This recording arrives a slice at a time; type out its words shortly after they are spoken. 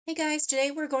Hey guys,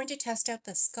 today we're going to test out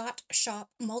the Scott Shop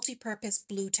multi-purpose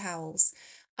blue towels.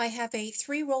 I have a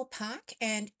 3-roll pack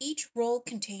and each roll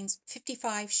contains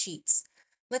 55 sheets.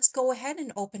 Let's go ahead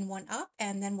and open one up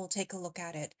and then we'll take a look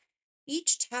at it.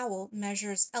 Each towel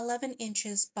measures 11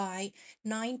 inches by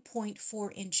 9.4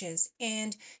 inches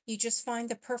and you just find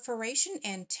the perforation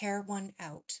and tear one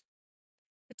out.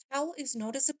 The towel is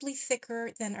noticeably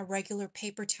thicker than a regular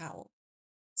paper towel.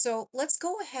 So let's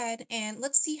go ahead and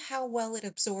let's see how well it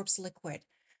absorbs liquid.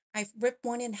 I've ripped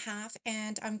one in half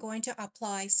and I'm going to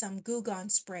apply some Goo Gone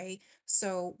spray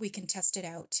so we can test it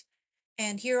out.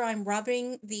 And here I'm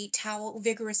rubbing the towel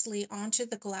vigorously onto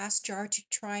the glass jar to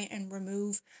try and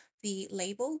remove the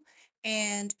label.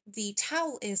 And the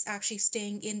towel is actually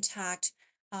staying intact,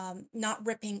 not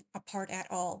ripping apart at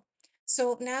all.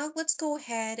 So now let's go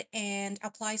ahead and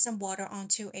apply some water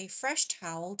onto a fresh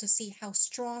towel to see how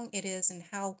strong it is and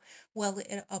how well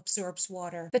it absorbs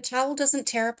water. The towel doesn't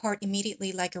tear apart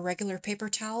immediately like a regular paper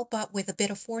towel, but with a bit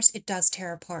of force, it does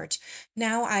tear apart.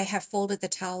 Now I have folded the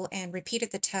towel and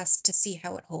repeated the test to see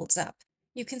how it holds up.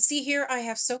 You can see here I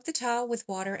have soaked the towel with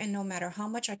water, and no matter how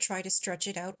much I try to stretch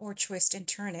it out or twist and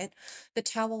turn it, the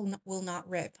towel will not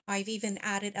rip. I've even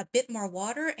added a bit more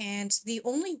water, and the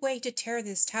only way to tear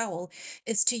this towel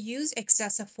is to use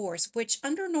excessive force, which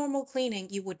under normal cleaning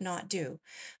you would not do.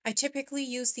 I typically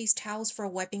use these towels for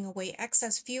wiping away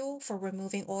excess fuel, for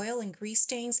removing oil and grease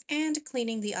stains, and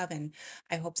cleaning the oven.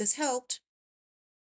 I hope this helped.